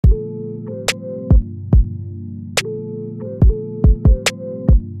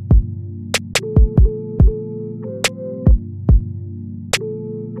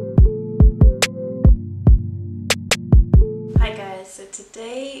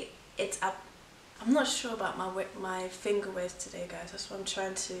it's up. I'm not sure about my finger waves today, guys. That's why I'm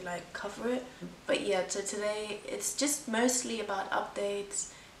trying to like cover it. But yeah, so today it's just mostly about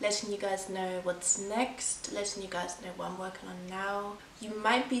updates, letting you guys know what's next, letting you guys know what I'm working on now. You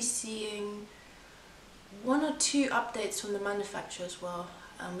might be seeing 1 or 2 updates from the manufacturer as well,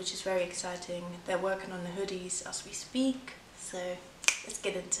 which is very exciting. They're working on the hoodies as we speak, so let's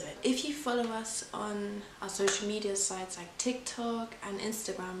get into it. If you follow us on our social media sites like TikTok and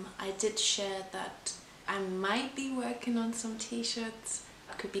Instagram, I did share that I might be working on some t-shirts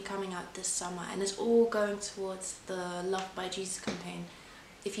that could be coming out this summer, and it's all going towards the Love by Jesus campaign.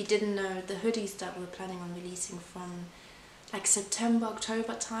 If you didn't know, the hoodies that we're planning on releasing from like September,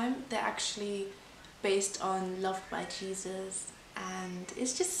 October time, they're actually based on Loved by Jesus, and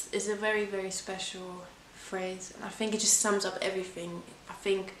it's a very, very special phrase, and I think it just sums up everything. I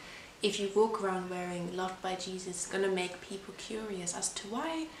think if you walk around wearing Loved by Jesus, it's gonna make people curious as to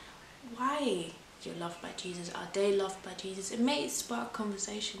why you're loved by Jesus. Are they loved by Jesus? It may spark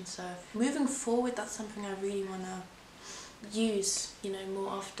conversation. So moving forward, that's something I really wanna use, you know,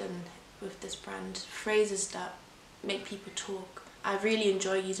 more often with this brand. Phrases that make people talk. I really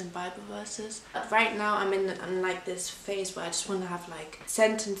enjoy using Bible verses. Right now I'm in like this phase where I just want to have like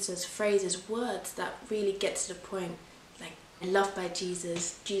sentences, phrases, words that really get to the point. Like, loved by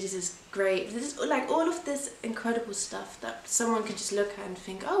Jesus, Jesus is great. This is like all of this incredible stuff that someone could just look at and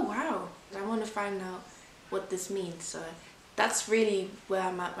think, oh wow, I want to find out what this means. So that's really where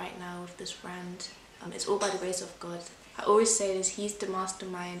I'm at right now with this brand. It's all by the grace of God. I always say this, he's the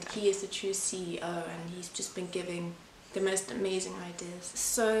mastermind, he is the true CEO, and he's just been giving the most amazing ideas.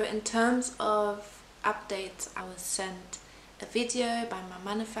 So in terms of updates, I was sent a video by my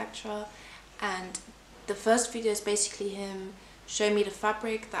manufacturer, and the first video is basically him showing me the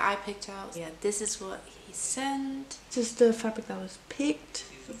fabric that I picked out. Yeah, this is what he sent. This is the fabric that was picked.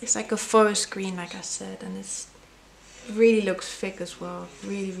 It's like a forest green, like I said, and it really looks thick as well.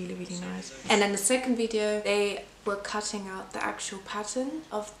 Really, really, really nice. And then the second video, they were cutting out the actual pattern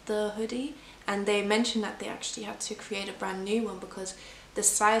of the hoodie, and they mentioned that they actually had to create a brand new one because the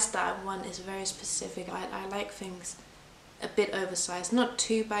size that I want is very specific. I like things a bit oversized, not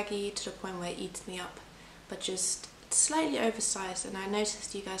too baggy to the point where it eats me up, but just slightly oversized. And I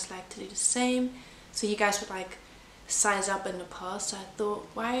noticed you guys like to do the same, so you guys would like size up in the past. So I thought,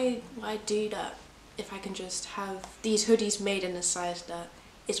 why do that if I can just have these hoodies made in a size that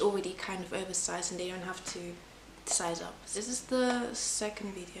is already kind of oversized and they don't have to size up. This is the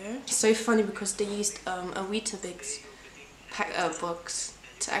second video. It's so funny because they used a Weetabix box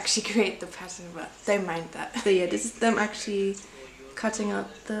to actually create the pattern, but don't mind that. So yeah, this is them actually cutting out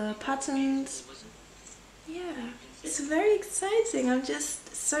the patterns. Yeah, it's very exciting. I'm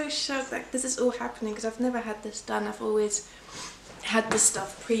just so shocked that this is all happening because I've never had this done. I've always had this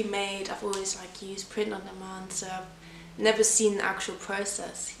stuff pre-made. I've always like used print on demand, so I've never seen the actual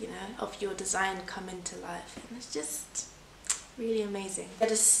process, you know, of your design come into life, and it's just really amazing.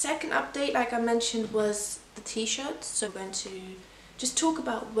 The second update, like I mentioned, was the t-shirts. So we're going to just talk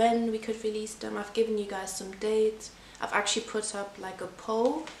about when we could release them. I've given you guys some dates. I've actually put up like a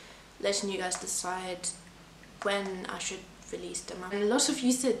poll letting you guys decide when I should release them. And a lot of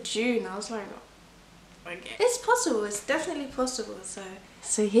you said June. I was like, okay. It's possible, it's definitely possible.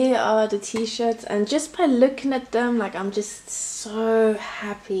 So here are the t-shirts, and just by looking at them, like, I'm just so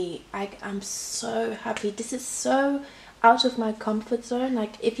happy. I'm so happy. This is so out of my comfort zone.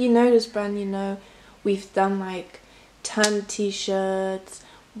 Like, if you know this brand, you know we've done like tan t-shirts,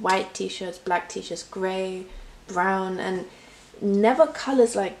 white t-shirts, black t-shirts, grey, brown, and never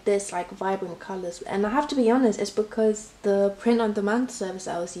colors like this, like vibrant colors. And I have to be honest, it's because the print on demand service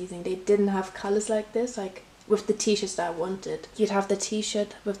I was using, they didn't have colors like this. Like with the t-shirts that I wanted, you'd have the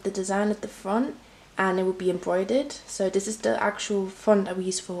t-shirt with the design at the front and it would be embroidered. So this is the actual font that we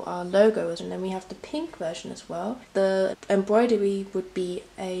use for our logos, and then we have the pink version as well. The embroidery would be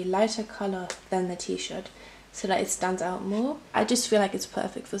a lighter color than the t-shirt so that it stands out more. I just feel like it's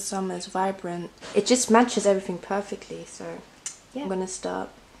perfect for summer. It's vibrant, it just matches everything perfectly. So yeah, I'm gonna start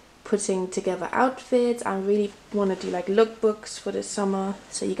putting together outfits. I really want to do like lookbooks for this summer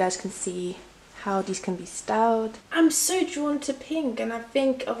so you guys can see how these can be styled. I'm so drawn to pink, and I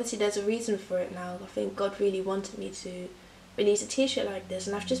think obviously there's a reason for it now. I think God really wanted me to release a t-shirt like this,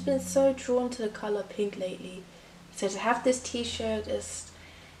 and I've just been so drawn to the color pink lately. So to have this t-shirt is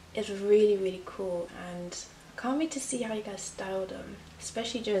really, really cool, and I can't wait to see how you guys style them,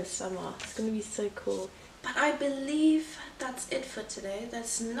 especially during summer. It's gonna be so cool. But I believe that's it for today.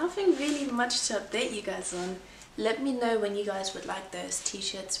 There's nothing really much to update you guys on. Let me know when you guys would like those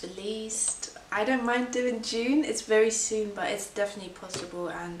t-shirts released. I don't mind doing June. It's very soon, but it's definitely possible,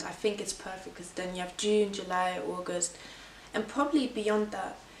 and I think it's perfect because then you have June, July, August, and probably beyond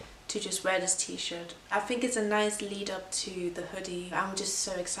that to just wear this t-shirt. I think it's a nice lead up to the hoodie. I'm just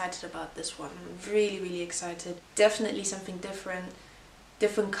so excited about this one. I'm really excited. Definitely something different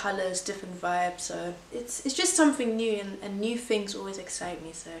colors, different vibes, so it's just something new, and new things always excite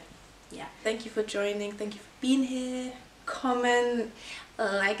me. So yeah, thank you for joining, thank you for being here. Comment,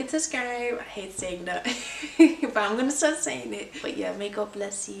 like and subscribe. I hate saying that but I'm gonna start saying it. But yeah, may God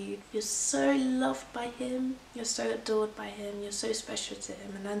bless you. You're so loved by him, you're so adored by him, you're so special to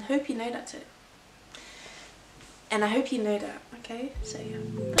him, and I hope you know that too. And I hope you know that, okay? So yeah,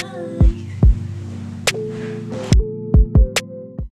 bye.